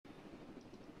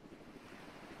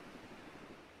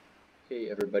Hey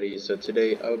everybody, so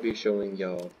today I'll be showing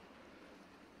y'all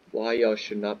why y'all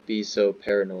should not be so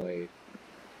paranoid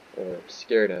or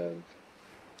scared of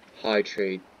high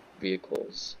trade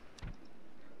vehicles.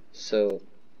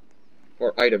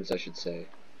 Or items I should say.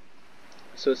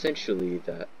 So essentially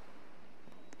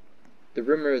the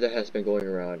rumor that has been going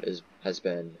around has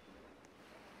been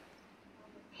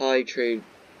high trade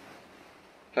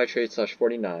slash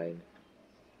 49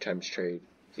 times trade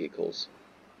vehicles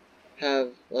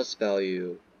have less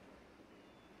value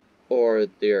or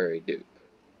they are a dupe.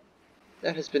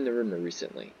 That has been the rumor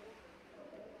recently.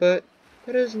 But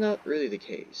that is not really the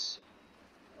case,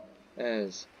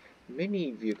 as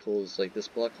many vehicles like this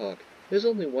Blackhawk, there's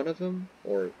only one of them,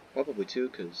 or probably two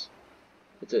because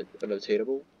it's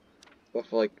unobtainable, but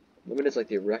for like limited like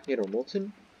the Arachnid or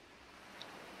Molten,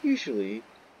 usually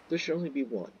there should only be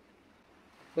one.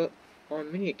 But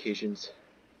on many occasions,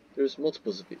 there's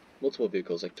multiple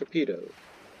vehicles like Torpedo,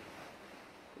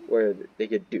 where they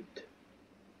get duped.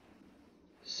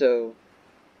 So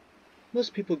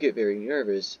most people get very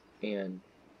nervous and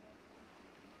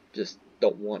just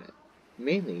don't want it.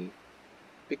 Mainly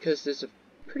because there's a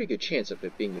pretty good chance of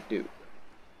it being a dupe.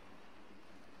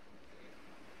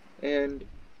 And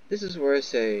this is where I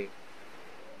say,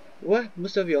 what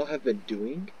most of y'all have been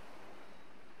doing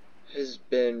has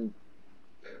been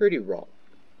pretty wrong.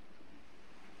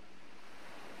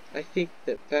 I think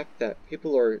the fact that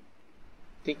people are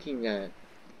thinking that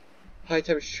high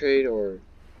times trade or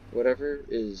whatever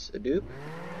is a dupe,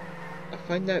 I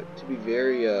find that to be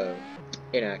very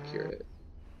inaccurate.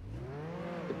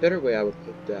 The better way I would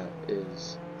put that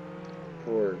is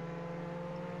you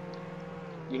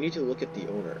need to look at the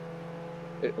owner.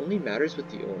 It only matters with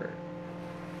the owner.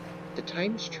 The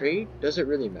times trade doesn't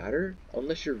really matter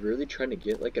unless you're really trying to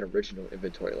get like an original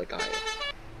inventory like I am.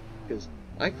 Because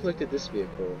I collected this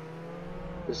vehicle,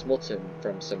 this Molten,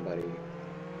 from somebody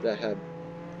that had,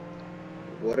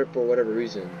 for whatever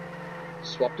reason,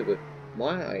 swapped it with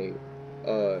my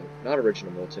not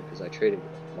original Molten, because I traded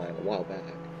mine a while back.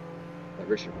 My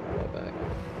original one a while back.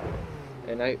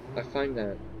 And I find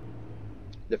that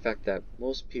the fact that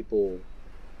most people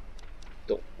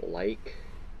don't like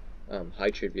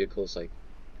high trade vehicles like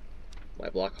my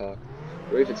Blackhawk,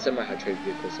 or even semi-high trade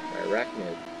vehicles like my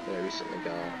Arachnid that I recently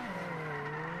got,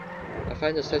 I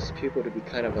find those types of people to be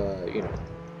kind of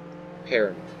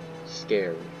paranoid,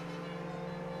 scared,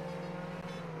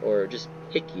 or just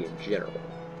picky in general.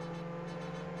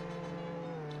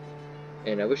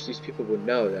 And I wish these people would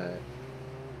know that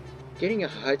getting a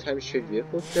high times trade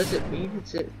vehicle doesn't mean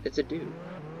it's a dupe.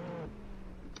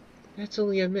 That's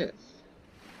only a myth.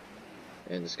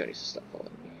 And this guy needs to stop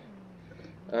following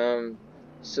me.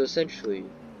 So essentially,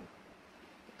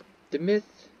 the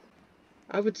myth,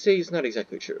 I would say, is not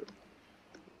exactly true.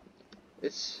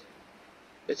 It's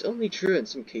only true in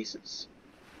some cases.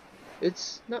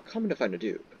 It's not common to find a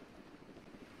dupe,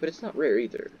 but it's not rare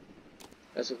either.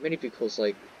 As with many vehicles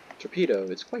like Torpedo,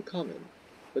 it's quite common,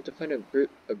 but to find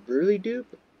a Burly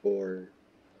dupe or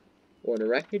an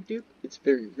Arachnid dupe, it's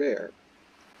very rare.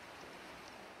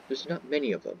 There's not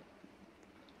many of them,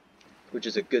 which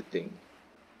is a good thing.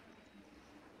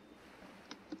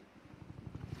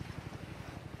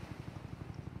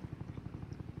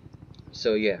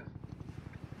 So yeah,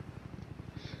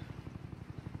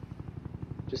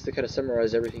 just to kind of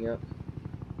summarize everything up,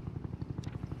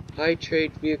 high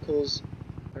trade vehicles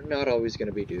are not always going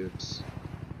to be dupes.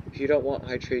 If you don't want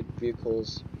high trade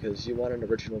vehicles because you want an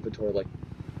original inventory like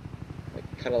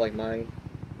kind of like mine,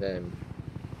 then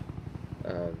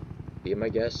be my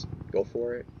guest, go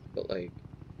for it. But like,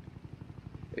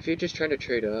 if you're just trying to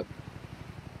trade up,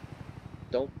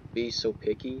 don't be so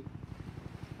picky.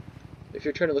 If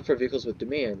you're trying to look for vehicles with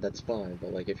demand, that's fine,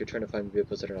 but like if you're trying to find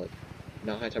vehicles that are like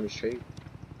not high times trade,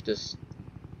 just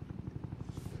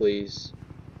please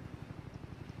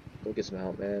go get some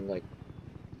help, man. Like,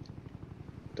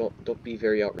 don't be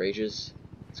very outrageous.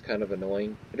 It's kind of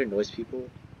annoying. It annoys people,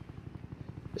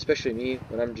 especially me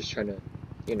when I'm just trying to,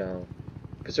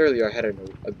 because earlier I had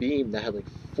a beam that had like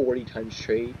 40 times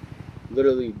trade.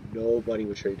 Literally nobody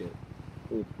would trade it,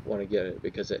 would want to get it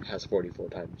because it has 44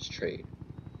 times trade,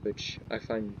 which I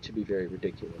find to be very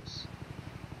ridiculous.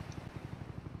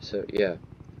 So yeah,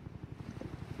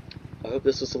 I hope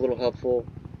this was a little helpful,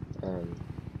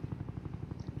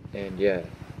 and yeah,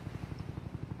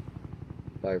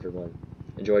 bye everyone,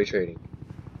 enjoy trading.